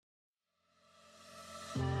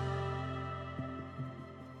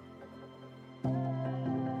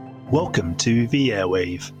Welcome to The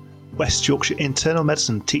Airwave, West Yorkshire Internal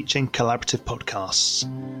Medicine Teaching Collaborative Podcasts,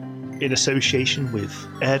 in association with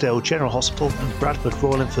Airedale General Hospital and Bradford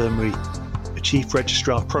Royal Infirmary, a Chief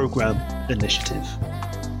Registrar Programme initiative.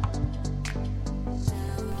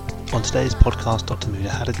 On today's podcast, Dr. Muna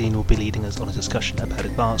Haddadeen will be leading us on a discussion about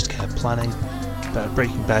advanced care planning, about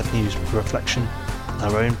breaking bad news with reflection, and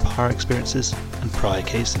our own prior experiences and prior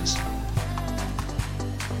cases.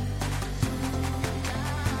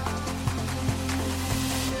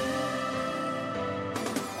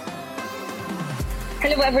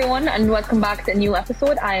 Hello everyone and welcome back to a new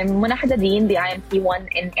episode. I am Muna Haddadeen, the IMT1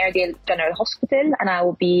 in Airedale General Hospital, and I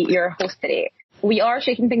will be your host today. We are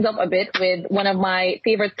shaking things up a bit with one of my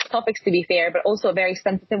favourite topics, to be fair, but also a very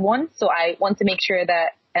sensitive one. So I want to make sure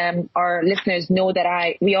that our listeners know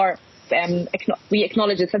that we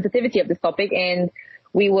acknowledge the sensitivity of this topic, and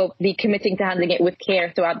we will be committing to handling it with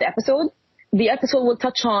care throughout the episode. The episode will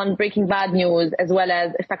touch on breaking bad news as well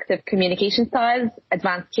as effective communication styles,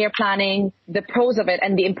 advanced care planning, the pros of it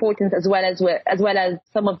and the importance, as well as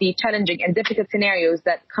some of the challenging and difficult scenarios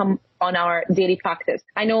that come on our daily practice.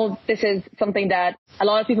 I know this is something that a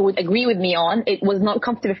lot of people would agree with me on. It was not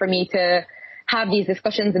comfortable for me to have these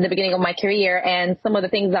discussions in the beginning of my career, and some of the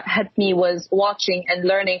things that helped me was watching and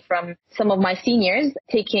learning from some of my seniors,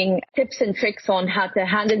 taking tips and tricks on how to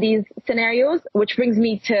handle these scenarios, which brings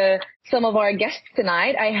me to some of our guests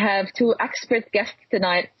tonight. I have two expert guests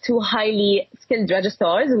tonight, two highly skilled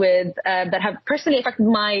registrars that have personally affected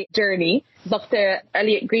my journey. Dr.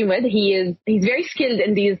 Elliot Greenwood, he's very skilled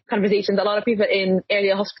in these conversations. A lot of people in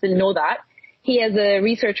Area Hospital know that. He has a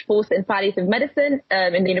research post in palliative medicine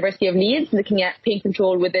in the University of Leeds, looking at pain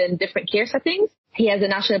control within different care settings. He has a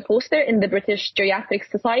national poster in the British Geriatric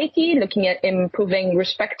Society, looking at improving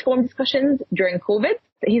respect form discussions during COVID.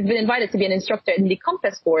 He's been invited to be an instructor in the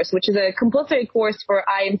Compass course, which is a compulsory course for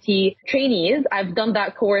IMT trainees. I've done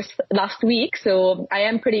that course last week, so I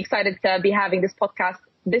am pretty excited to be having this podcast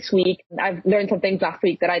this week. I've learned some things last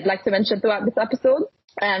week that I'd like to mention throughout this episode.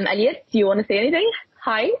 Elliot, do you want to say anything?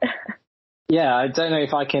 Hi. Yeah, I don't know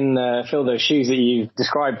if I can fill those shoes that you've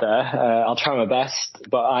described there. I'll try my best,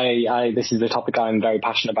 but this is the topic I'm very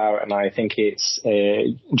passionate about, and I think it's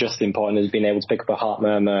just as important as being able to pick up a heart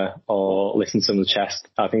murmur or listen to someone's chest.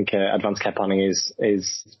 I think advanced care planning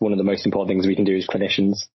is one of the most important things we can do as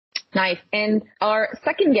clinicians. Nice. And our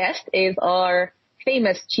second guest is our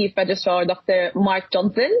famous Chief Registrar, Dr. Mark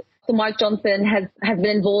Johnson. So Mark Johnson has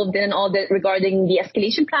been involved in an audit regarding the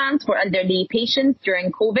escalation plans for elderly patients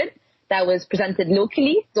during COVID. That was presented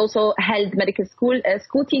locally. He's also held medical school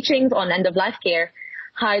teachings on end-of-life care.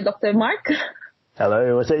 Hi, Dr. Mark.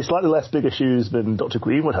 Hello. I say slightly less bigger shoes than Dr.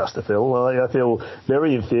 Greenwood has to fill. I feel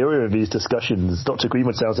very inferior in these discussions. Dr.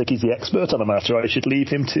 Greenwood sounds like he's the expert on the matter. I should leave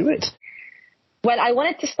him to it. Well, I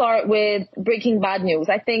wanted to start with breaking bad news.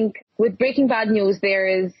 I think with breaking bad news,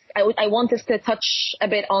 I want us to touch a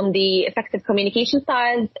bit on the effective communication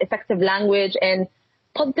styles, effective language, and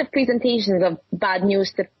positive presentations of bad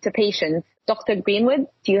news to patients. Dr. Greenwood,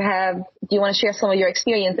 do you want to share some of your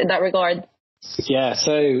experience in that regard? Yeah,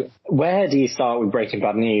 so where do you start with breaking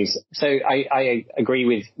bad news? So I agree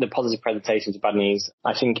with the positive presentations of bad news.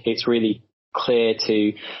 I think it's really clear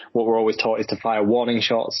to what we're always taught is to fire warning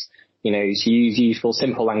shots, to use useful,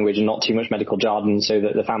 simple language and not too much medical jargon so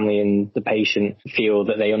that the family and the patient feel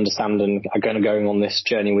that they understand and are going on this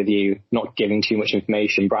journey with you, not giving too much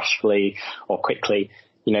information brashly or quickly.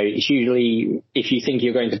 It's usually, if you think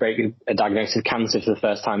you're going to break a diagnosis of cancer for the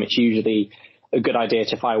first time, it's usually a good idea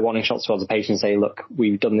to fire warning shots towards the patient and say, look,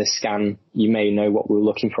 we've done this scan. You may know what we're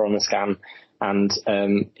looking for on the scan. And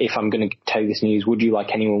if I'm going to tell you this news, would you like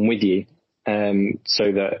anyone with you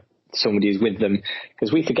so that somebody is with them?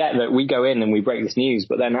 Because we forget that we go in and we break this news,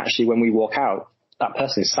 but then actually when we walk out, that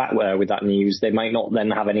person is sat there with that news. They might not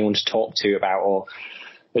then have anyone to talk to about, or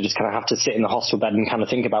they just kind of have to sit in the hospital bed and kind of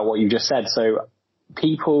think about what you just said. So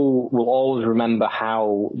people will always remember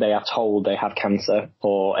how they are told they have cancer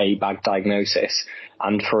or a bad diagnosis.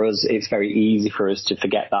 And for us, it's very easy for us to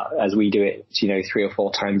forget that as we do it, 3 or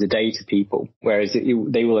 4 times a day to people, whereas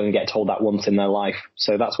they will only get told that once in their life.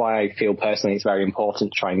 So that's why I feel personally it's very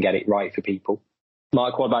important to try and get it right for people.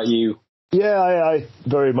 Mark, what about you? Yeah, I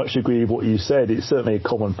very much agree with what you said. It's certainly a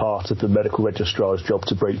common part of the medical registrar's job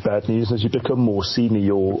to break bad news. As you become more senior,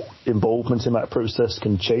 your involvement in that process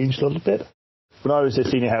can change a little bit. When I was a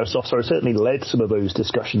senior house officer, I certainly led some of those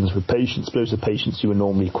discussions with patients, but those are patients you were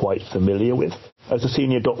normally quite familiar with. As a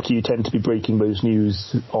senior doctor, you tend to be breaking those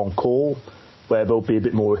news on call, where there'll be a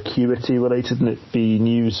bit more acuity related, and the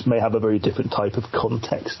news may have a very different type of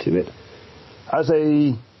context to it. As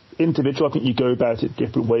a individual. I think you go about it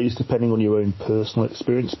different ways depending on your own personal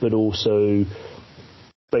experience, but also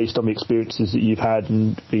based on the experiences that you've had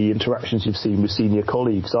and the interactions you've seen with senior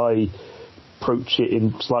colleagues. I approach it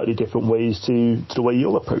in slightly different ways to the way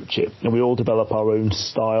you'll approach it. And we all develop our own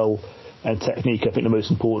style and technique. I think the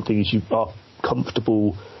most important thing is you are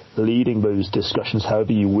comfortable leading those discussions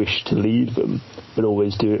however you wish to lead them, but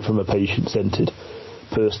always do it from a patient-centred,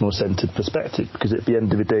 personal-centred perspective, because at the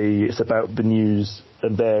end of the day, it's about the news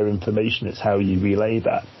and their information. It's how you relay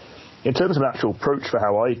that. In terms of an actual approach for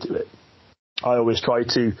how I do it, I always try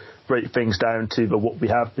to break things down to what we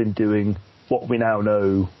have been doing, what we now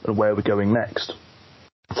know, and where we're going next,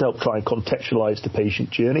 to help try and contextualise the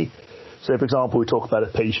patient journey. So, for example, we talk about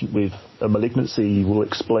a patient with a malignancy. We'll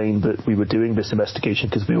explain that we were doing this investigation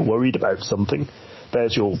because we were worried about something.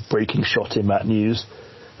 There's your breaking shot in that news.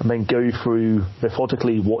 And then go through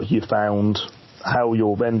methodically what you found, how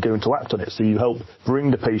you're then going to act on it. So you help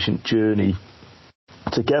bring the patient journey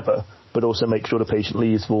together, but also make sure the patient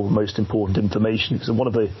leaves with all the most important information. Because one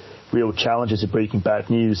of the real challenges of breaking bad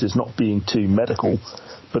news is not being too medical,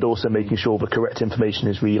 but also making sure the correct information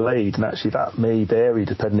is relayed. And actually that may vary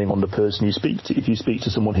depending on the person you speak to. If you speak to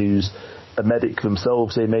someone who's a medic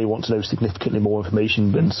themselves, they may want to know significantly more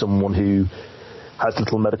information than someone who has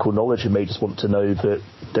little medical knowledge and may just want to know that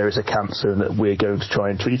there is a cancer and that we're going to try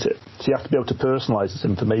and treat it. So you have to be able to personalise this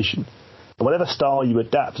information. And whatever style you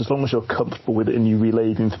adapt, as long as you're comfortable with it and you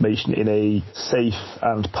relay the information in a safe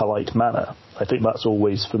and polite manner, I think that's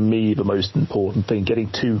always, for me, the most important thing.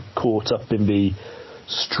 Getting too caught up in the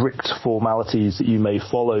strict formalities that you may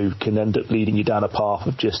follow can end up leading you down a path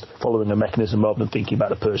of just following a mechanism rather than thinking about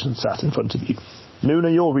the person sat in front of you.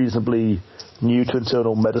 Muna, you're reasonably new to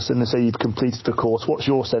internal medicine and say you've completed the course. What's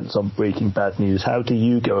your sense on breaking bad news? How do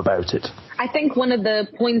you go about it? I think one of the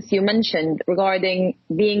points you mentioned regarding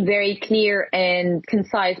being very clear and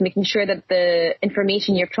concise, making sure that the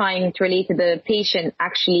information you're trying to relate to the patient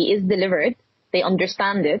actually is delivered, they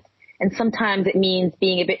understand it. And sometimes it means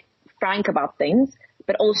being a bit frank about things,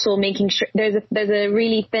 but also making sure there's a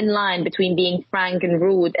really thin line between being frank and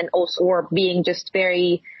rude and also or being just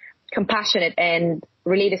very compassionate and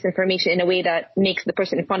relay this information in a way that makes the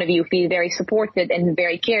person in front of you feel very supported and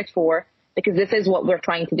very cared for, because this is what we're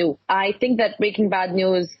trying to do. I think that breaking bad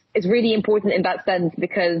news is really important in that sense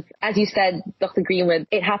because, as you said, Dr. Greenwood,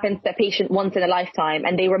 it happens to a patient once in a lifetime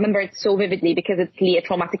and they remember it so vividly because it's really a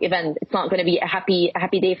traumatic event. It's not going to be a happy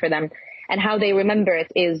day for them. And how they remember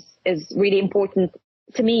it is really important.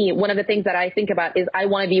 To me, one of the things that I think about is I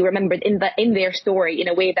want to be remembered in their story in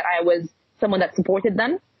a way that I was someone that supported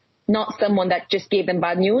them, not someone that just gave them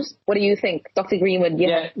bad news. What do you think, Dr. Greenwood?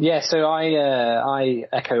 Yeah. So I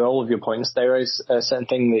echo all of your points. There is a certain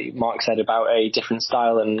thing that Mark said about a different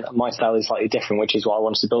style, and my style is slightly different, which is what I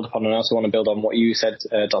wanted to build upon. And I also want to build on what you said,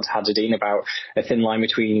 Dr. Haddadeen, about a thin line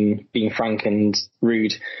between being frank and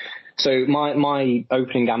rude. So my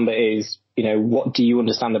opening gambit is, what do you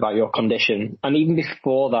understand about your condition? And even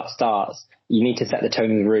before that starts, you need to set the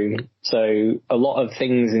tone of the room. So a lot of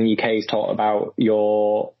things in the UK is taught about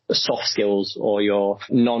your soft skills or your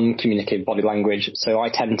non-communicative body language. So I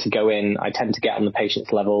tend to get on the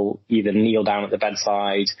patient's level, either kneel down at the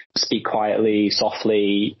bedside, speak quietly,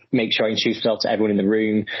 softly, make sure I introduce myself to everyone in the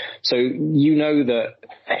room. So you know that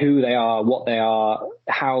who they are, what they are,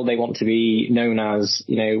 how they want to be known as,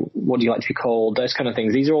 what do you like to be called, those kind of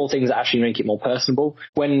things. These are all things that actually make it more personable.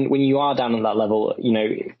 When you are down on that level,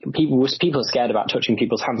 people are scared about touching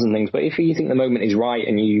people's hands and things, but if you think the moment is right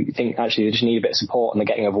and you think actually they just need a bit of support and they're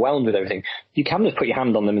getting overwhelmed with everything, you can just put your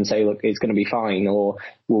hand on them and say, look, it's going to be fine, or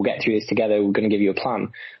we'll get through this together, we're going to give you a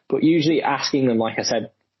plan. But usually asking them, like I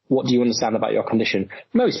said, what do you understand about your condition?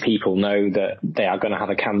 Most people know that they are going to have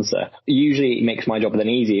a cancer. Usually it makes my job then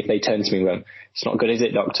easy if they turn to me and go, it's not good, is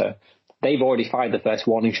it, doctor? They've already fired the first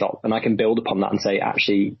warning shot, and I can build upon that and say,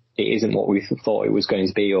 actually, it isn't what we thought it was going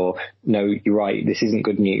to be, or no, you're right, this isn't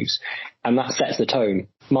good news. And that sets the tone.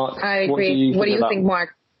 Mark, I agree. What do you think, Mark?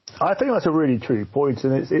 I think that's a really true point,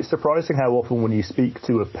 and it's surprising how often when you speak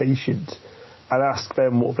to a patient and ask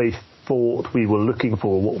them what they thought we were looking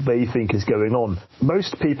for, what they think is going on,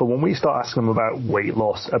 most people, when we start asking them about weight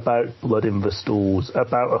loss, about blood in the stools,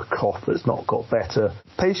 about a cough that's not got better,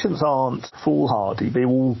 patients aren't foolhardy. They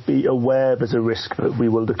will be aware there's a risk that we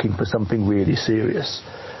were looking for something really serious.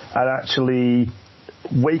 And actually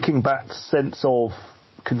waking that sense of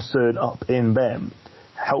concern up in them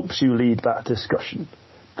helps you lead that discussion.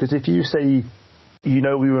 Because if you say, we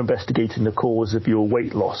were investigating the cause of your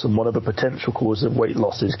weight loss, and one of the potential causes of weight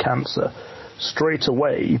loss is cancer, straight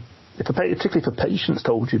away, particularly if a patient's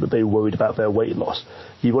told you that they were worried about their weight loss,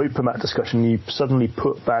 you open that discussion, you suddenly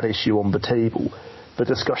put that issue on the table. the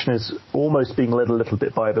discussion is almost being led a little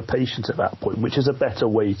bit by the patient at that point, which is a better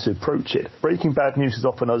way to approach it. Breaking bad news is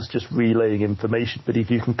often us just relaying information, but if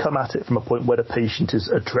you can come at it from a point where the patient is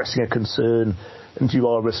addressing a concern and you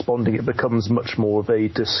are responding, it becomes much more of a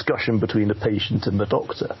discussion between the patient and the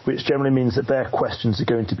doctor, which generally means that their questions are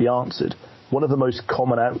going to be answered. One of the most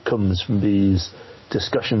common outcomes from these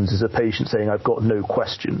discussions is a patient saying, I've got no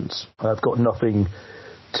questions, I've got nothing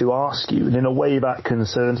to ask you. And in a way that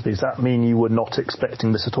concerns me. Does that mean you were not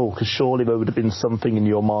expecting this at all? Because surely there would have been something in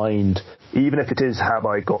your mind, even if it is, have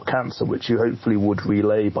I got cancer, which you hopefully would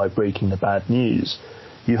relay by breaking the bad news.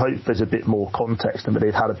 You hope there's a bit more context and that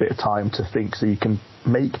they've had a bit of time to think, so you can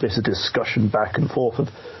make this a discussion back and forth of,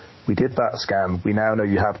 we did that scan, we now know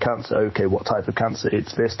you have cancer, okay, what type of cancer?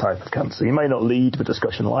 It's this type of cancer. You may not lead the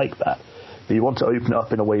discussion like that, but you want to open it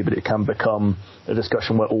up in a way that it can become a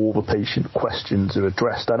discussion where all the patient questions are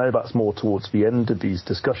addressed. I know that's more towards the end of these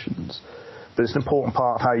discussions, but it's an important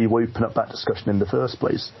part of how you open up that discussion in the first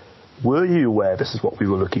place. Were you aware this is what we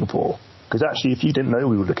were looking for? Because actually, if you didn't know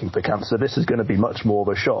we were looking for cancer, this is going to be much more of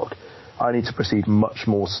a shock. I need to proceed much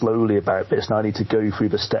more slowly about this, and I need to go through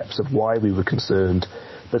the steps of why we were concerned.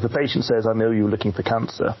 But if the patient says, I know you were looking for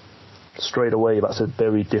cancer, straight away, that's a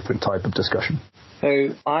very different type of discussion.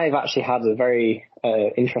 So I've actually had a very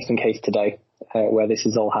interesting case today where this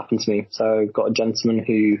has all happened to me. So I've got a gentleman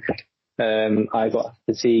who I got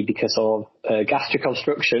to see because of gastric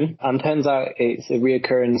obstruction, and turns out it's a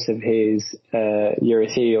reoccurrence of his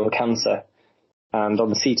urothelial cancer. And on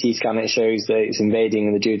the CT scan, it shows that it's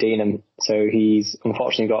invading the duodenum. So he's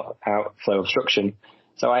unfortunately got outflow obstruction.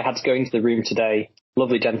 So I had to go into the room today.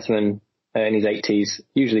 Lovely gentleman in his 80s,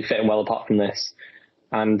 usually fit and well apart from this.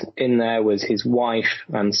 And in there was his wife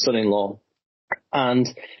and son-in-law. And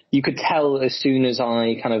you could tell as soon as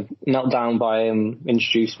I kind of knelt down by him,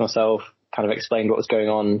 introduced myself, kind of explained what was going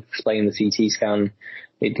on, explained the CT scan,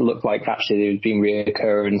 it looked like actually there had been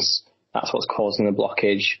reoccurrence. That's what's causing the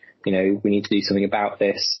blockage. You know, we need to do something about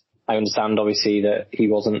this. I understand, obviously, that he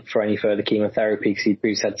wasn't for any further chemotherapy because he'd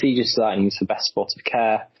previously had seizures to that and he was for best supportive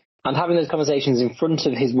care. And having those conversations in front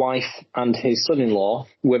of his wife and his son-in-law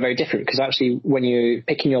were very different, because actually when you're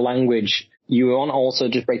picking your language, you aren't also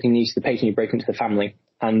just breaking news to the patient, you're breaking to the family.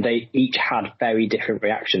 And they each had very different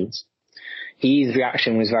reactions. His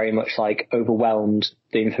reaction was very much like overwhelmed.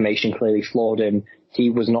 The information clearly floored him.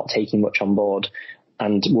 He was not taking much on board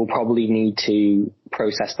and will probably need to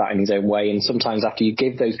process that in his own way. And sometimes after you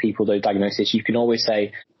give those people those diagnoses, you can always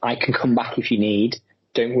say, I can come back if you need.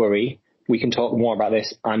 Don't worry. We can talk more about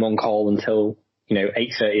this. I'm on call until,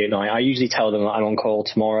 8:30 at night. I usually tell them that I'm on call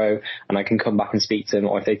tomorrow and I can come back and speak to them,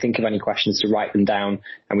 or if they think of any questions, to write them down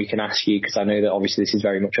and we can ask you, because I know that obviously this is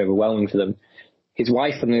very much overwhelming for them. His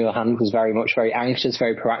wife, on the other hand, was very much very anxious,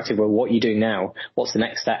 very proactive. Well, what are you doing now? What's the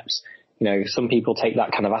next steps? Some people take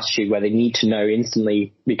that kind of attitude where they need to know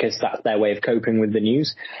instantly because that's their way of coping with the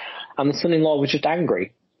news. And the son-in-law was just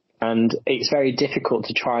angry. And it's very difficult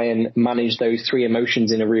to try and manage those three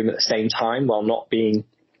emotions in a room at the same time while not being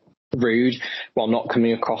rude, while not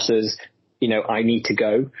coming across as, I need to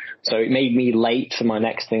go. So it made me late for my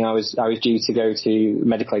next thing. I was due to go to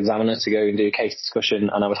medical examiner to go and do a case discussion,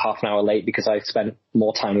 and I was half an hour late because I spent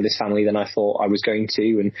more time with this family than I thought I was going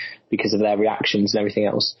to, and because of their reactions and everything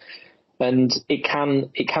else. And it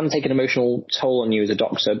can take an emotional toll on you as a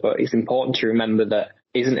doctor, but it's important to remember that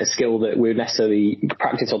isn't a skill that we're necessarily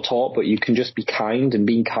practiced or taught, but you can just be kind, and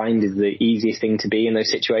being kind is the easiest thing to be in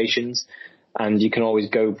those situations. And you can always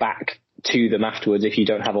go back to them afterwards if you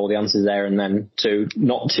don't have all the answers there and then, to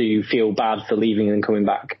not to feel bad for leaving and coming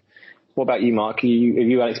back. What about you, Mark? Have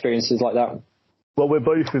you had experiences like that? Well, we're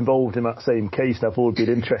both involved in that same case, and I thought it would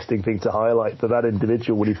be an interesting thing to highlight that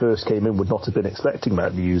individual, when he first came in, would not have been expecting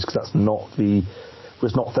that news, because that's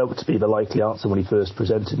was not felt to be the likely answer when he first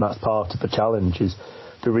presented. And that's part of the challenge, is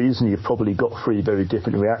the reason you've probably got three very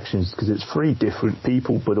different reactions, because it's three different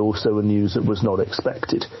people, but also a news that was not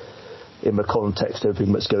expected in the context of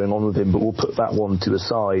everything that's going on with him. But we'll put that one to the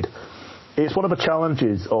side. It's one of the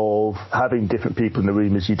challenges of having different people in the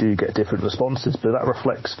room, is you do get different responses, but that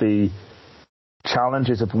reflects the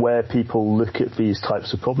challenges of where people look at these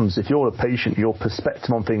types of problems. If you're a patient, your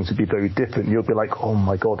perspective on things would be very different. You'll be like, oh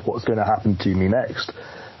my God, what's going to happen to me next?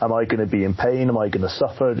 Am I going to be in pain? Am I going to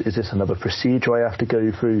suffer? Is this another procedure I have to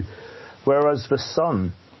go through? Whereas the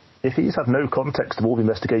son, if he's had no context of all the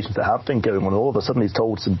investigations that have been going on, all of a sudden he's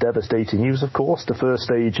told some devastating news, of course. The first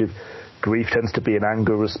stage of grief tends to be an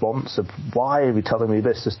anger response of, why are you telling me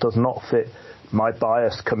this? This does not fit my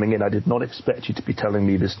bias coming in. I did not expect you to be telling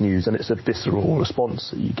me this news. And it's a visceral response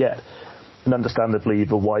that you get. And understandably,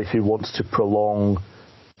 the wife who wants to prolong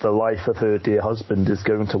the life of her dear husband is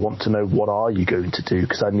going to want to know, what are you going to do?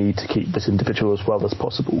 Because I need to keep this individual as well as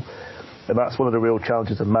possible. And that's one of the real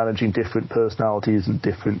challenges of managing different personalities and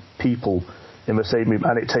different people in the same room.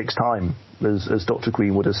 And it takes time. As Dr.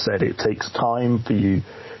 Greenwood has said, it takes time for you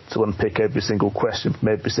to unpick every single question from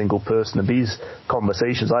every single person. And these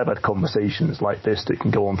conversations, I've had conversations like this that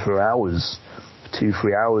can go on for hours, 2-3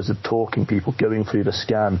 hours of talking, people going through the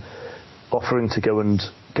scan, offering to go and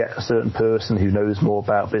get a certain person who knows more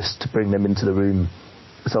about this to bring them into the room.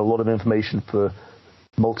 It's a lot of information for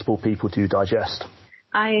multiple people to digest.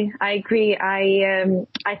 I agree.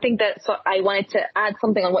 I think that, so I wanted to add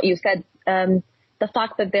something on what you said. The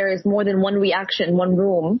fact that there is more than one reaction in one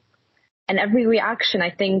room, and every reaction,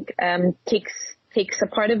 I think, takes a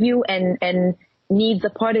part of you and needs a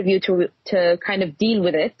part of you to kind of deal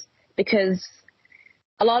with it. Because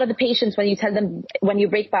a lot of the patients, when you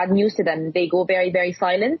break bad news to them, they go very, very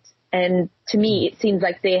silent. And to me, it seems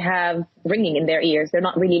like they have ringing in their ears. They're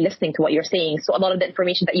not really listening to what you're saying. So a lot of the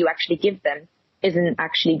information that you actually give them isn't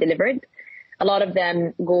actually delivered. A lot of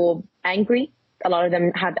them go angry. A lot of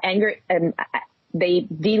them have anger, and they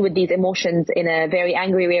deal with these emotions in a very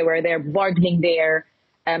angry way, where they're bargaining their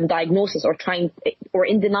diagnosis or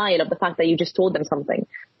in denial of the fact that you just told them something.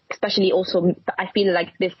 Especially also, I feel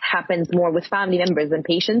like this happens more with family members than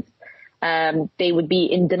patients. They would be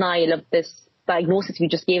in denial of this diagnosis you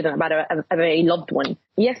just gave them about a very loved one.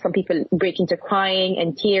 Yes, some people break into crying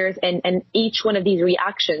and tears, and each one of these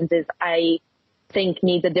reactions is, I think,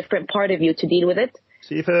 needs a different part of you to deal with it.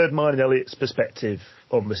 So you've heard mine and Elliot's perspective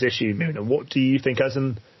on this issue, Muna. What do you think, as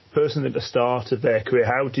a person at the start of their career,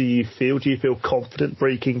 how do you feel? Do you feel confident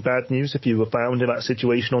breaking bad news if you were found in that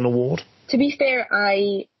situation on a ward? To be fair,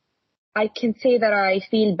 I can say that I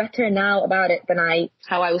feel better now about it than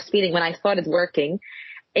how I was feeling when I started working.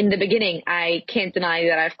 In the beginning, I can't deny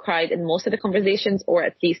that I've cried in most of the conversations, or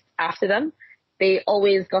at least after them. They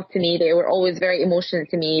always got to me. They were always very emotional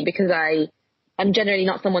to me, because I'm generally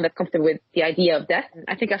not someone that's comfortable with the idea of death.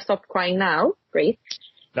 I think I've stopped crying now. Great.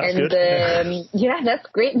 That's good. Yeah, that's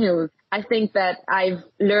great news. I think that I've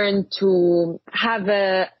learned to have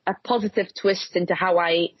a positive twist into how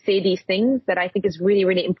I say these things, that I think is really,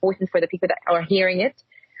 really important for the people that are hearing it.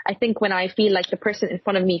 I think when I feel like the person in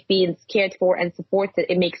front of me feels cared for and supported,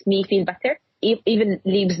 it makes me feel better. It even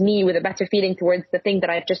leaves me with a better feeling towards the thing that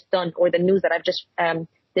I've just done, or the news that I've just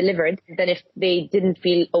delivered, than if they didn't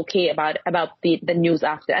feel okay about the news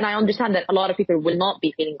after. And I understand that a lot of people will not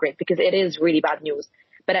be feeling great, because it is really bad news.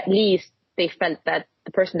 But at least they felt that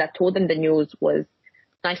the person that told them the news was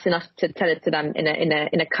nice enough to tell it to them in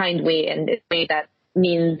a kind way, and in a way that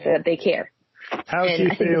means that they care. How do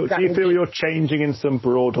you feel? Do you feel you're changing in some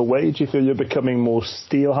broader way? Do you feel you're becoming more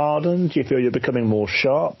steel hardened? Do you feel you're becoming more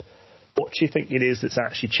sharp? What do you think it is that's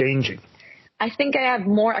actually changing? I think I have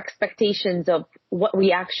more expectations of what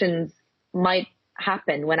reactions might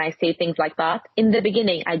happen when I say things like that. In the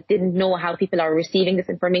beginning, I didn't know how people are receiving this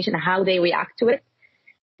information, how they react to it.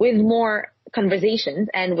 With more conversations,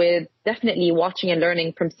 and with definitely watching and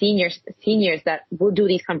learning from seniors that will do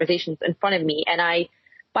these conversations in front of me. And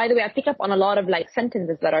by the way, I pick up on a lot of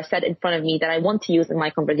sentences that are said in front of me that I want to use in my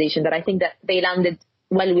conversation, that I think that they landed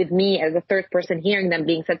well with me as a third person hearing them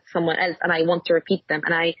being said to someone else, and I want to repeat them.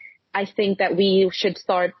 And I think that we should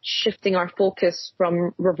start shifting our focus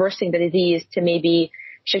from reversing the disease to maybe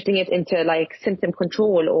shifting it into symptom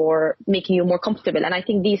control, or making you more comfortable. And I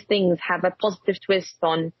think these things have a positive twist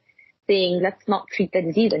on saying, let's not treat the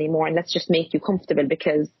disease anymore, and let's just make you comfortable,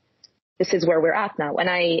 because this is where we're at now. And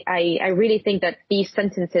I really think that these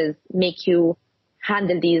sentences make you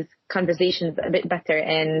handle these conversations a bit better.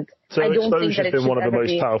 And so I don't think that exposure has been one of the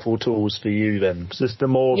most powerful tools for you then. So the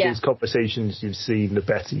more of these conversations you've seen, the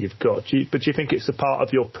better you've got. But do you think it's a part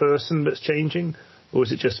of your person that's changing, or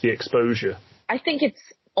is it just the exposure? I think it's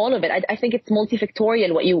all of it. I think it's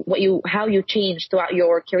multifactorial, how you change throughout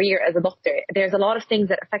your career as a doctor. There's a lot of things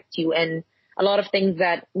that affect you, and a lot of things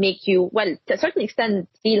that make you, well, to a certain extent,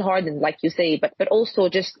 steel hardened, like you say, but also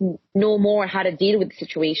just know more how to deal with the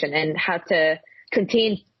situation and how to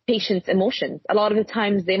contain patients' emotions. A lot of the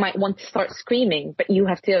times they might want to start screaming, but you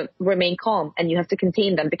have to remain calm and you have to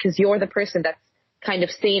contain them, because you're the person that's kind of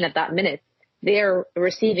sane at that minute. They're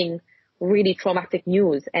receiving really traumatic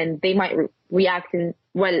news, and they might react in,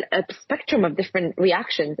 a spectrum of different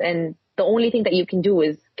reactions. And the only thing that you can do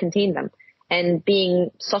is contain them. And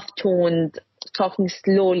being soft-toned, talking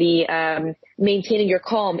slowly, maintaining your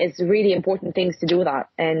calm is really important things to do that.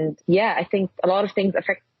 And yeah, I think a lot of things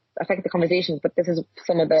affect the conversations, but this is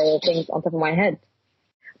some of the things on top of my head.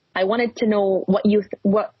 I wanted to know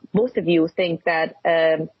what both of you think that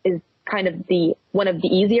is kind of one of the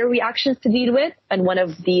easier reactions to deal with and one of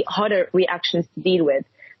the harder reactions to deal with.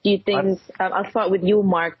 Do you think, I'll start with you,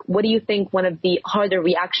 Mark, what do you think one of the harder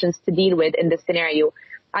reactions to deal with in this scenario?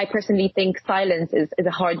 I personally think silence is a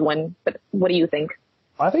hard one, but what do you think?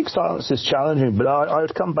 I think silence is challenging, but I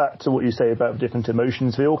would come back to what you say about different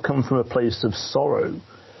emotions. They all come from a place of sorrow,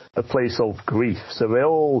 a place of grief. So they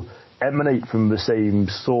all emanate from the same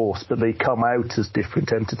source, but they come out as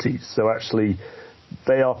different entities. So actually,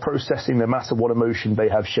 they are processing, no matter what emotion they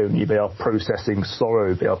have shown you, they are processing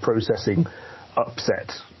sorrow, they are processing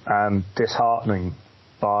upset and disheartening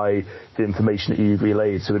by the information that you've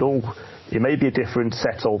relayed. So it may be a different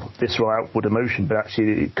set of visceral outward emotion, but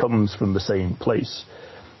actually it comes from the same place.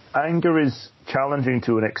 Anger is challenging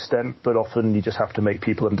to an extent, but often you just have to make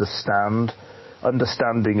people understand.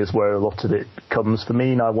 Understanding is where a lot of it comes for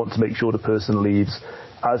me, and I want to make sure the person leaves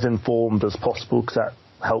as informed as possible, because that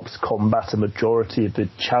helps combat a majority of the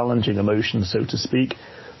challenging emotions, so to speak.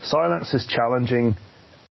 Silence is challenging,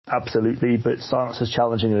 absolutely, but silence is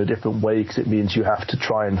challenging in a different way, because it means you have to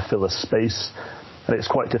try and fill a space. And it's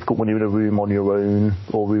quite difficult when you're in a room on your own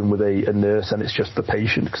or room with a nurse and it's just the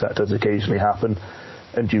patient, because that does occasionally happen.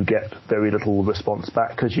 And you get very little response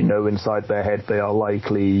back because you know inside their head they are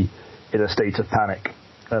likely in a state of panic.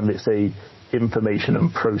 And it's a information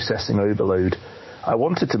and processing overload. I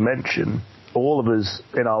wanted to mention all of us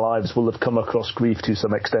in our lives will have come across grief to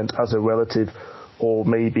some extent as a relative or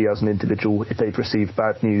maybe as an individual if they've received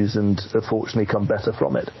bad news and unfortunately come better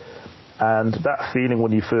from it. And that feeling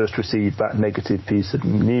when you first receive that negative piece of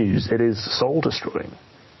news, it is soul destroying.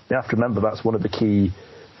 You have to remember that's one of the key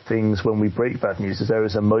things when we break bad news, is there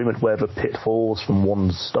is a moment where the pit falls from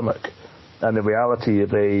one's stomach and the reality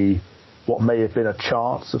of what may have been a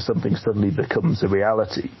chance of something suddenly becomes a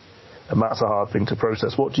reality. And that's a hard thing to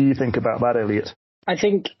process. What do you think about that, Elliot? I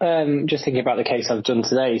think, just thinking about the case I've done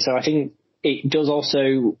today, so I think it does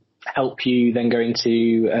also help you then go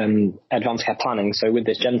into advanced care planning. So with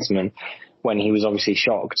this gentleman, when he was obviously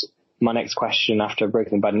shocked, my next question after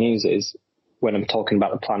breaking the bad news is, when I'm talking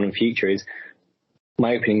about the plan and future, is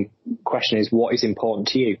my opening question is, what is important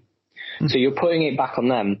to you? Mm-hmm. So you're putting it back on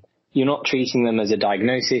them. You're not treating them as a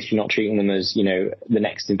diagnosis. You're not treating them as, the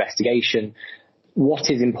next investigation. What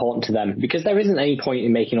is important to them? Because there isn't any point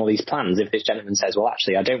in making all these plans if this gentleman says, well,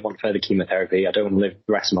 actually, I don't want further chemotherapy. I don't want to live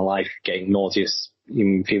the rest of my life getting nauseous,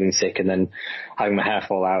 feeling sick and then having my hair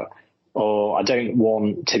fall out. Or I don't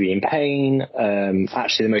want to be in pain.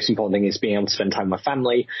 Actually, the most important thing is being able to spend time with my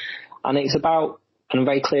family. And it's about, and I'm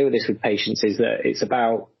very clear with this with patients, is that it's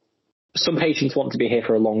about, some patients want to be here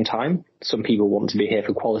for a long time. Some people want to be here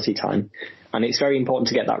for quality time. And it's very important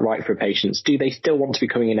to get that right for patients. Do they still want to be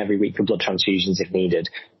coming in every week for blood transfusions if needed?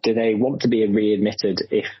 Do they want to be readmitted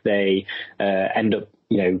if they end up,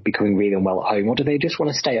 becoming really unwell at home? Or do they just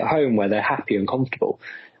want to stay at home where they're happy and comfortable?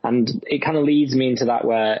 And it kind of leads me into that,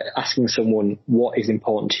 where asking someone what is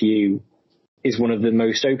important to you is one of the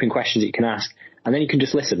most open questions you can ask. And then you can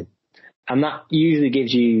just listen. And that usually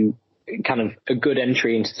gives you kind of a good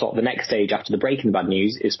entry into sort of the next stage after the breaking the bad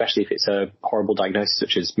news, especially if it's a horrible diagnosis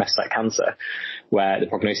such as metastatic cancer, where the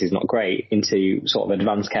prognosis is not great, into sort of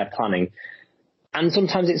advanced care planning. And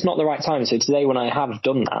sometimes it's not the right time. So today, when I have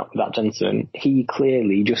done that with that gentleman, he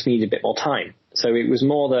clearly just needed a bit more time. So it was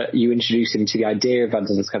more that you introduce him to the idea of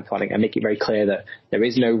advanced care planning and make it very clear that there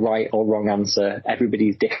is no right or wrong answer.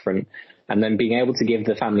 Everybody's different. And then being able to give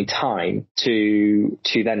the family time to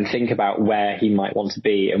then think about where he might want to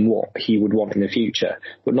be and what he would want in the future,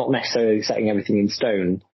 but not necessarily setting everything in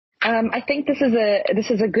stone. I think this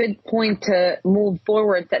is a good point to move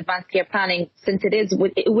forward to advanced care planning, since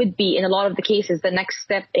it would be in a lot of the cases the next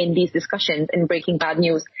step in these discussions in breaking bad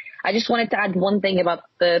news. I just wanted to add one thing about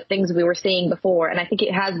the things we were saying before, and I think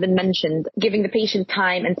it has been mentioned, giving the patient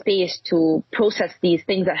time and space to process these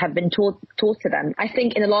things that have been told to them. I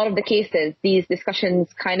think in a lot of the cases, these discussions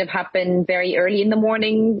kind of happen very early in the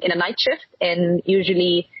morning in a night shift, and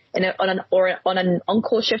usually on an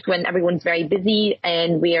on-call shift when everyone's very busy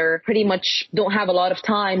and we are pretty much don't have a lot of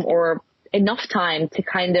time or enough time to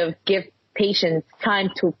kind of give patients time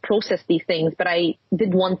to process these things. But I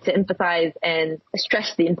did want to emphasize and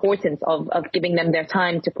stress the importance of giving them their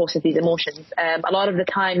time to process these emotions. A lot of the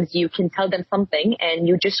times you can tell them something and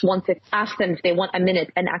you just want to ask them if they want a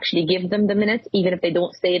minute and actually give them the minute, even if they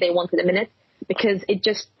don't say they wanted a minute, because it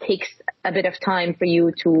just takes a bit of time for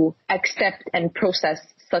you to accept and process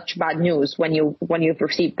such bad news when you've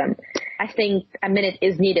received them. I think a minute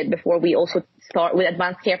is needed before we also start with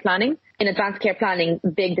advanced care planning. in advanced care planning,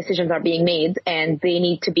 big decisions are being made, and they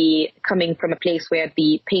need to be coming from a place where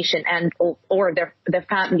the patient and or their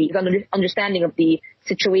family is understanding of the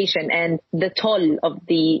situation and the toll of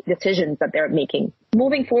the decisions that they're making.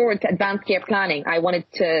 Moving forward to advanced care planning, I wanted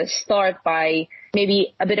to start by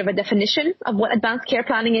maybe a bit of a definition of what advanced care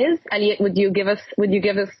planning is. Elliot, would you give us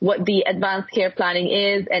what the advanced care planning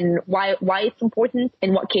is and why it's important?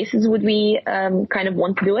 In what cases would we kind of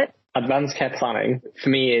want to do it? Advanced care planning for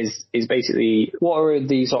me is basically what are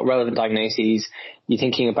the sort of relevant diagnoses. You're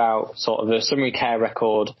thinking about sort of a summary care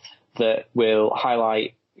record that will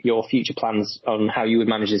highlight your future plans on how you would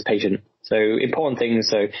manage this patient. So important things.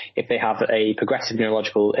 So if they have a progressive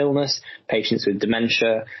neurological illness, patients with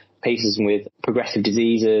dementia, patients with progressive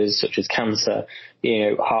diseases such as cancer,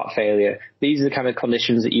 heart failure. These are the kind of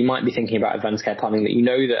conditions that you might be thinking about advanced care planning that you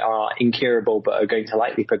know that are incurable but are going to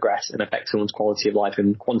likely progress and affect someone's quality of life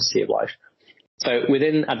and quantity of life. So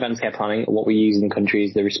within advanced care planning, what we use in the country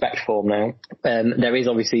is the RESPECT form now. There is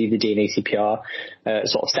obviously the DNA CPR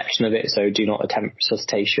sort of section of it, so do not attempt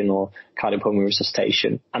resuscitation or cardiopulmonary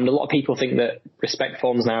resuscitation. And a lot of people think that RESPECT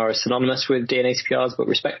forms now are synonymous with DNA CPRs, but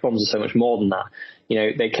RESPECT forms are so much more than that.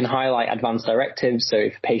 They can highlight advanced directives. So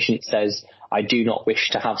if a patient says, I do not wish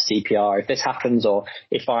to have CPR, if this happens, or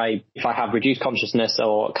if I have reduced consciousness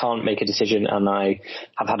or can't make a decision and I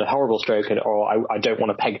have had a horrible stroke or I don't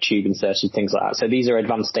want a peg tube inserted, things like that. So these are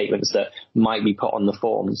advanced statements that might be put on the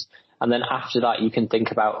forms. And then after that, you can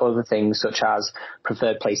think about other things such as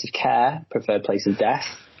preferred place of care, preferred place of death.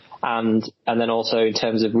 And then also in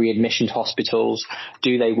terms of readmission to hospitals,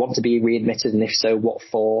 do they want to be readmitted? And if so, what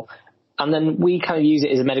for? And then we kind of use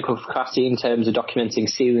it as a medical capacity in terms of documenting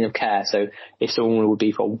ceiling of care. So if someone would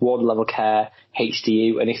be for ward level care,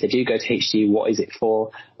 HDU, and if they do go to HDU, what is it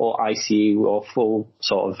for? Or ICU or full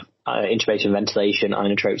sort of intubation, ventilation,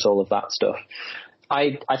 inotropes, all of that stuff.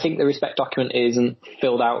 I think the RESPECT document isn't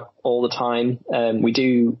filled out all the time. We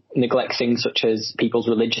do neglect things such as people's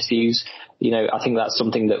religious views. I think that's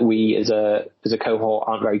something that we as a cohort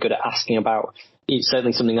aren't very good at asking about. It's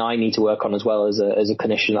certainly something I need to work on as well as a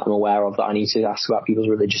clinician that I'm aware of, that I need to ask about people's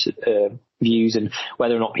religious views and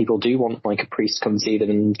whether or not people do want like a priest to come and see them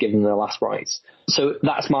and give them their last rites. So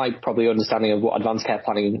that's my probably understanding of what advanced care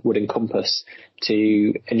planning would encompass,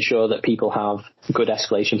 to ensure that people have good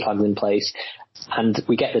escalation plans in place and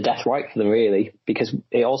we get the death right for them, really, because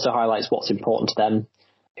it also highlights what's important to them,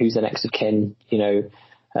 who's their next of kin.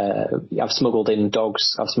 I've smuggled in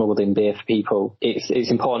dogs, I've smuggled in beer for people. It's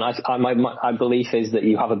important. My belief is that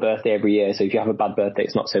you have a birthday every year, so if you have a bad birthday,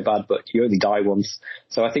 it's not so bad, but you only die once.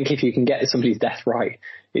 So I think if you can get somebody's death right,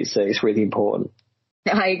 it's really important.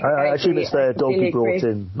 I assume it's their dog you brought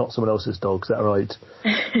in, not someone else's dog. Is that right?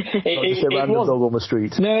 It random dog on the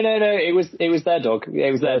street. No. It was their dog.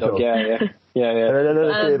 It was their dog. Yeah.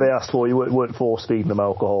 And they asked for, you weren't force feeding them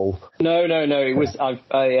alcohol. No. It was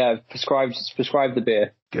I prescribed the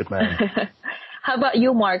beer. Good man. How about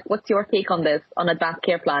you, Mark? What's your take on this, on advanced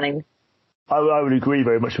care planning? I would agree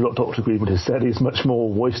very much with what Dr. Greenwood has said. He's much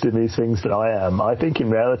more voiced in these things than I am. I think in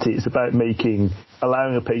reality it's about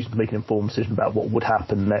allowing a patient to make an informed decision about what would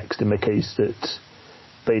happen next in the case that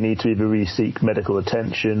they need to either re-seek medical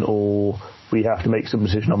attention or we have to make some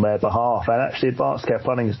decision on their behalf. And actually advanced care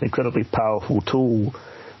planning is an incredibly powerful tool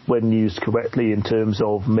when used correctly in terms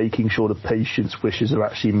of making sure the patient's wishes are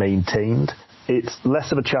actually maintained. It's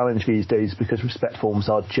less of a challenge these days because RESPECT forms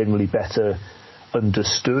are generally better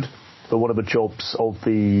understood. But one of the jobs of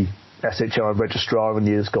the SHR and registrar in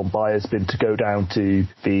years gone by has been to go down to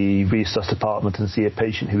the resus department and see a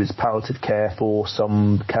patient who is palliative care for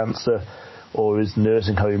some cancer or is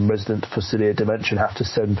nursing home resident for severe dementia and have to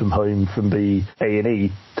send them home from the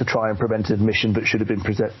A&E to try and prevent admission that should have been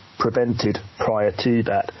prevented prior to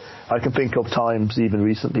that. I can think of times even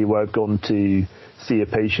recently where I've gone to see a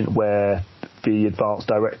patient where the advanced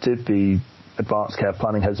directive, the advanced care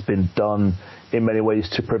planning has been done in many ways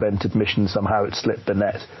to prevent admission. Somehow it slipped the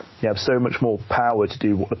net. You have so much more power to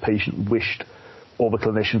do what the patient wished or the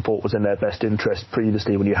clinician thought was in their best interest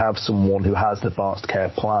previously when you have someone who has an advanced care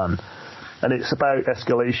plan. And it's about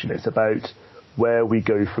escalation. It's about where we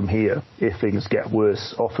go from here if things get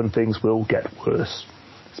worse. Often things will get worse.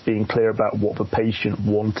 It's being clear about what the patient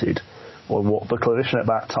wanted or what the clinician at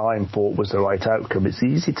that time thought was the right outcome. It's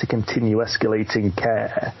easy to continue escalating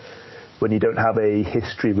care when you don't have a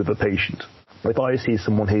history with a patient. If I see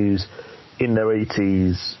someone who's in their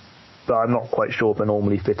 80s, but I'm not quite sure if they're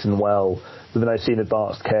normally fit and well, but then I see an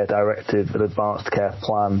advanced care directive, an advanced care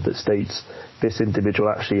plan that states this individual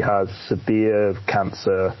actually has severe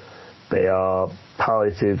cancer, they are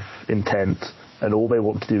palliative intent, and all they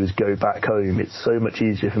want to do is go back home, it's so much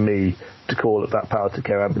easier for me to call up that palliative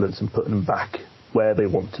care ambulance and put them back where they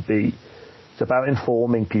want to be. It's about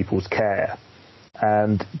informing people's care,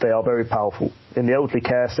 and they are very powerful. In the elderly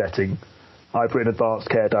care setting, I've written advanced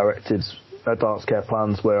care directives, advanced care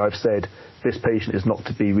plans where I've said this patient is not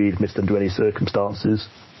to be readmitted under any circumstances,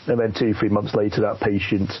 and then 2-3 months later that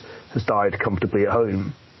patient has died comfortably at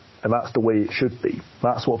home. And that's the way it should be.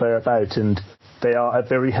 That's what they're about, and they are a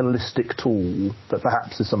very holistic tool that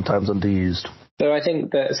perhaps is sometimes underused. So I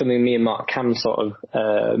think that something me and Mark can sort of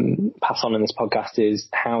pass on in this podcast is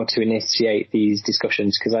how to initiate these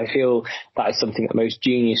discussions, because I feel that is something that most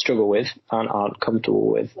juniors struggle with and aren't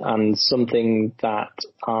comfortable with, and something that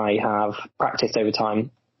I have practiced over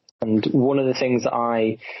time. And one of the things that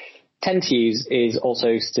I tend to use is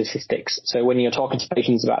also statistics. So when you're talking to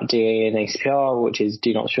patients about DA and ACPR, which is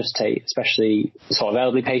do not resuscitate, especially sort of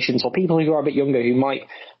elderly patients or people who are a bit younger who might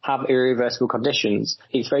have irreversible conditions,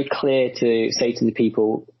 it's very clear to say to the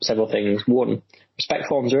people several things. One, respect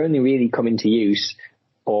forms are only really come into use,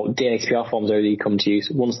 or DA-ACPR forms only come to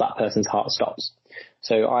use once that person's heart stops.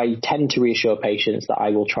 So I tend to reassure patients that I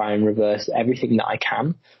will try and reverse everything that I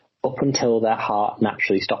can up until their heart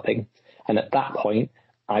naturally stopping. And at that point,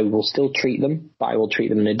 I will still treat them, but I will treat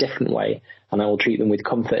them in a different way, and I will treat them with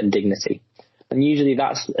comfort and dignity. And usually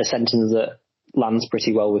that's a sentence that lands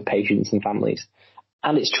pretty well with patients and families.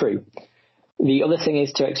 And it's true. The other thing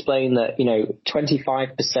is to explain that,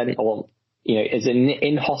 25% or, as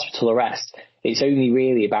in hospital arrest, it's only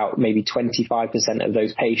really about maybe 25% of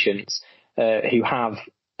those patients who have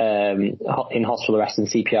in hospital arrest and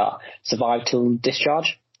CPR survive till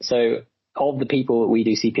discharge. So of the people that we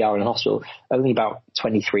do CPR in a hospital, only about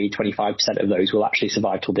 23-25% of those will actually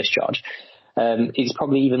survive till discharge. It's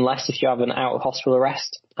probably even less if you have an out of hospital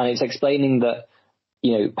arrest. And it's explaining that,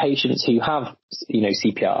 patients who have,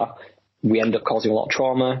 CPR, we end up causing a lot of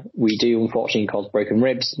trauma. We do unfortunately cause broken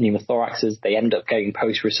ribs, pneumothoraxes. They end up getting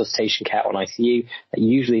post-resuscitation care on ICU. That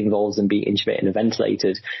usually involves them being intubated and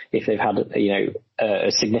ventilated if they've had,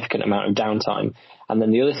 a significant amount of downtime. And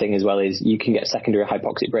then the other thing as well is you can get secondary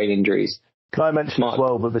hypoxic brain injuries. Can I mention as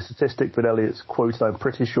well that the statistic that Elliot's quoted, I'm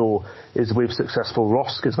pretty sure, is with successful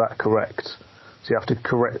ROSC, is that correct? So you have to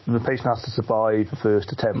the patient has to survive the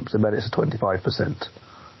first attempt, and then it's a 25%.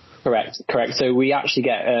 Correct. So we actually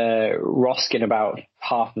get ROSC in about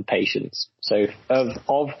half the patients. So of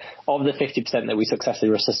the 50% that we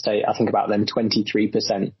successfully resuscitate, I think about then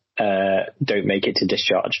 23% don't make it to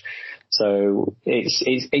discharge. So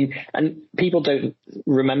and people don't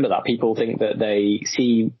remember that. People think that they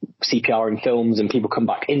see CPR in films and people come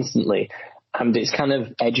back instantly. And it's kind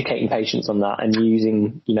of educating patients on that and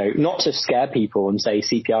using, not to scare people and say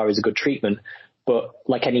CPR is a good treatment, but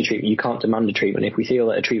like any treatment, you can't demand a treatment. If we feel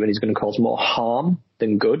that a treatment is going to cause more harm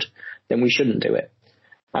than good, then we shouldn't do it.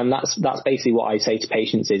 And that's basically what I say to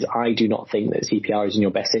patients is I do not think that CPR is in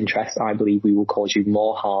your best interest. I believe we will cause you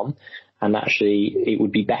more harm. And actually, it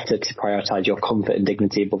would be better to prioritise your comfort and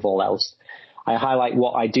dignity above all else. I highlight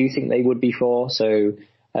what I do think they would be for. So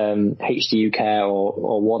HDU care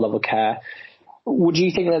or ward level care. Would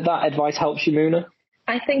you think that advice helps you, Muna?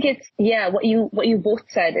 I think it's, what you both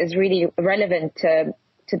said is really relevant to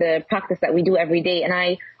the practice that we do every day. And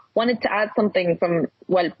I wanted to add something from,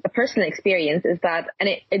 a personal experience is that, and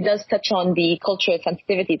it does touch on the cultural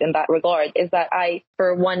sensitivities in that regard, is that I,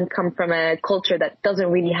 for one, come from a culture that doesn't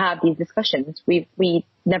really have these discussions. We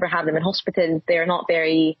never have them in hospitals. They're not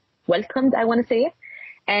very welcomed, I want to say.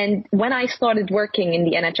 And when I started working in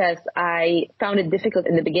the NHS, I found it difficult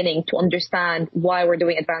in the beginning to understand why we're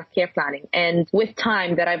doing advanced care planning. And with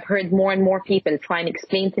time that I've heard more and more people try and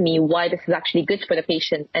explain to me why this is actually good for the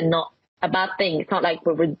patient and not a bad thing. It's not like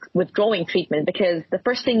we're withdrawing treatment, because the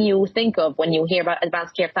first thing you think of when you hear about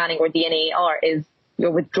advanced care planning or DNAR is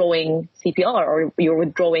you're withdrawing CPR or you're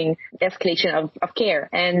withdrawing escalation of care.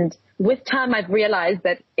 And with time, I've realized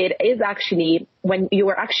that it is actually when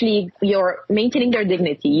you're maintaining their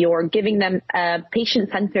dignity, you're giving them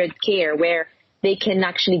patient-centered care where they can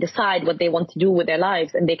actually decide what they want to do with their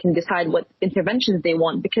lives and they can decide what interventions they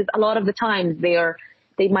want. Because a lot of the times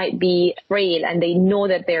they might be frail and they know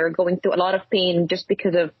that they're going through a lot of pain just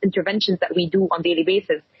because of interventions that we do on a daily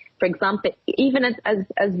basis. For example, even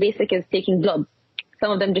as basic as taking blood. Some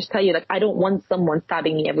of them just tell you, I don't want someone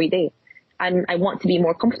stabbing me every day. I want to be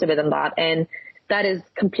more comfortable than that. And that is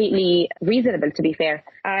completely reasonable, to be fair.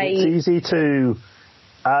 It's easy to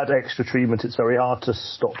add extra treatment. It's very hard to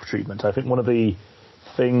stop treatment. I think one of the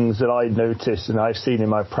things that I notice and I've seen in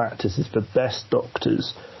my practice is the best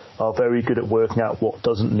doctors are very good at working out what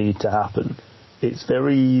doesn't need to happen. It's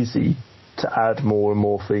very easy to add more and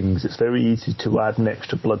more things. It's very easy to add an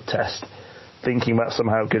extra blood test. thinking that's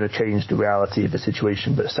somehow going to change the reality of the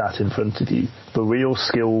situation that's sat in front of you. The real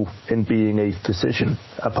skill in being a physician,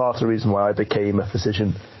 and part of the reason why I became a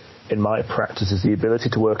physician in my practice, is the ability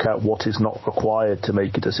to work out what is not required to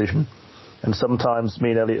make a decision. And sometimes,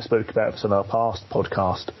 me and Elliot spoke about this on our past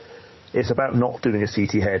podcast, it's about not doing a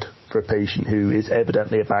CT head for a patient who is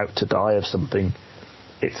evidently about to die of something.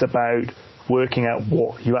 It's about working out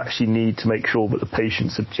what you actually need to make sure that the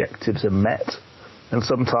patient's objectives are met. And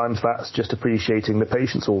sometimes that's just appreciating the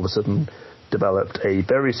patient's all of a sudden developed a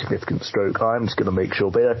very significant stroke. I'm just going to make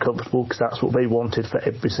sure they are comfortable because that's what they wanted for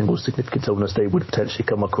every single significant illness they would potentially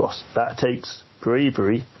come across. That takes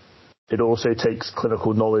bravery. It also takes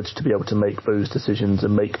clinical knowledge to be able to make those decisions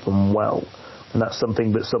and make them well. And that's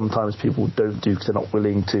something that sometimes people don't do because they're not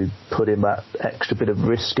willing to put in that extra bit of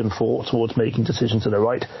risk and thought towards making decisions that are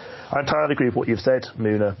right. I entirely agree with what you've said,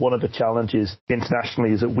 Muna. One of the challenges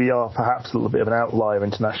internationally is that we are perhaps a little bit of an outlier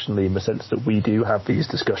internationally in the sense that we do have these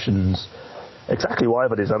discussions. Exactly why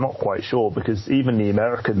that is, I'm not quite sure, because even the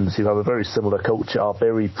Americans, who have a very similar culture, are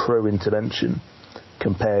very pro-intervention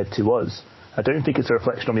compared to us. I don't think it's a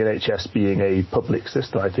reflection on the NHS being a public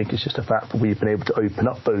system. I think it's just a fact that we've been able to open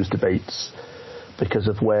up those debates because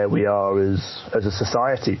of where we are as a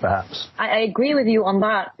society, perhaps. I agree with you on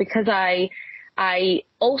that, because I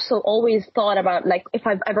also always thought about, like, if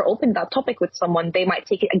I've ever opened that topic with someone, they might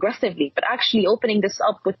take it aggressively. But actually opening this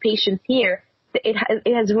up with patients here,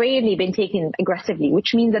 it has rarely been taken aggressively,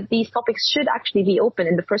 which means that these topics should actually be open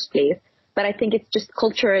in the first place. But I think it's just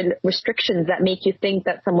cultural restrictions that make you think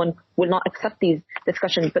that someone will not accept these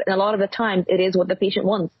discussions. But a lot of the times it is what the patient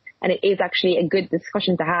wants, and it is actually a good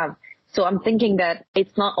discussion to have. So I'm thinking that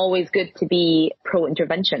it's not always good to be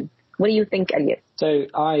pro-intervention. What do you think, Elliot? So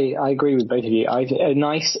I agree with both of you. A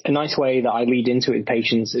nice way that I lead into it with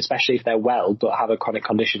patients, especially if they're well but have a chronic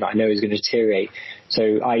condition that I know is going to deteriorate. So,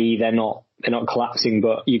 i.e., they're not collapsing,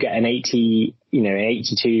 but you get an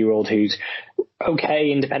 82-year-old who's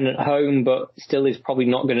okay, independent at home, but still is probably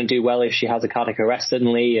not going to do well if she has a cardiac arrest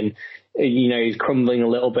suddenly, and is crumbling a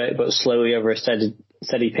little bit, but slowly over a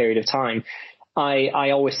steady period of time. I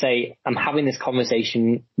always say, I'm having this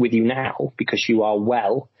conversation with you now because you are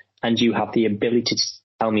well and you have the ability to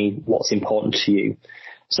tell me what's important to you.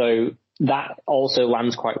 So that also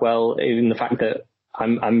lands quite well in the fact that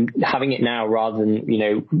I'm having it now rather than,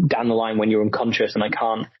 down the line when you're unconscious and I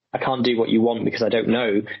can't do what you want because I don't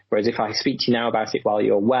know. Whereas if I speak to you now about it while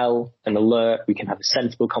you're well and alert, we can have a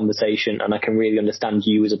sensible conversation and I can really understand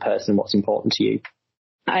you as a person and what's important to you.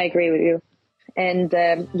 I agree with you. And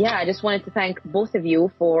I just wanted to thank both of you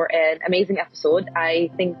for an amazing episode. I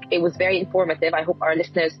think it was very informative. I hope our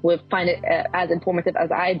listeners will find it as informative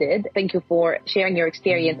as I did. Thank you for sharing your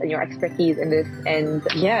experience and your expertise in this. And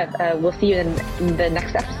we'll see you in the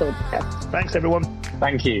next episode. Thanks, everyone.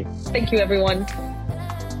 Thank you. Thank you, everyone.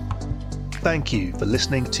 Thank you for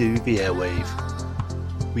listening to The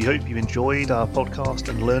Airwave. We hope you enjoyed our podcast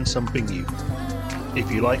and learned something new. If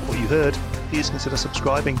you like what you heard, please consider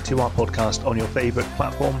subscribing to our podcast on your favourite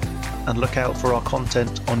platform and look out for our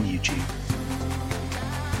content on YouTube.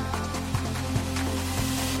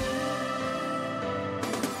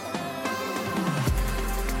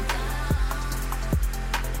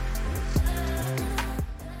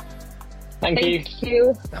 Thank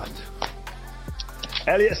you.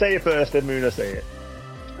 Elliot, say it first, then Muna say it.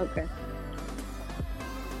 Okay.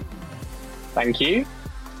 Thank you.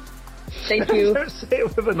 Thank you. Don't say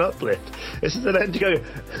it with an uplift. This is an end to go,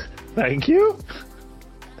 thank you.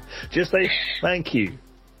 Just say, thank you.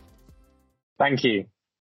 Thank you.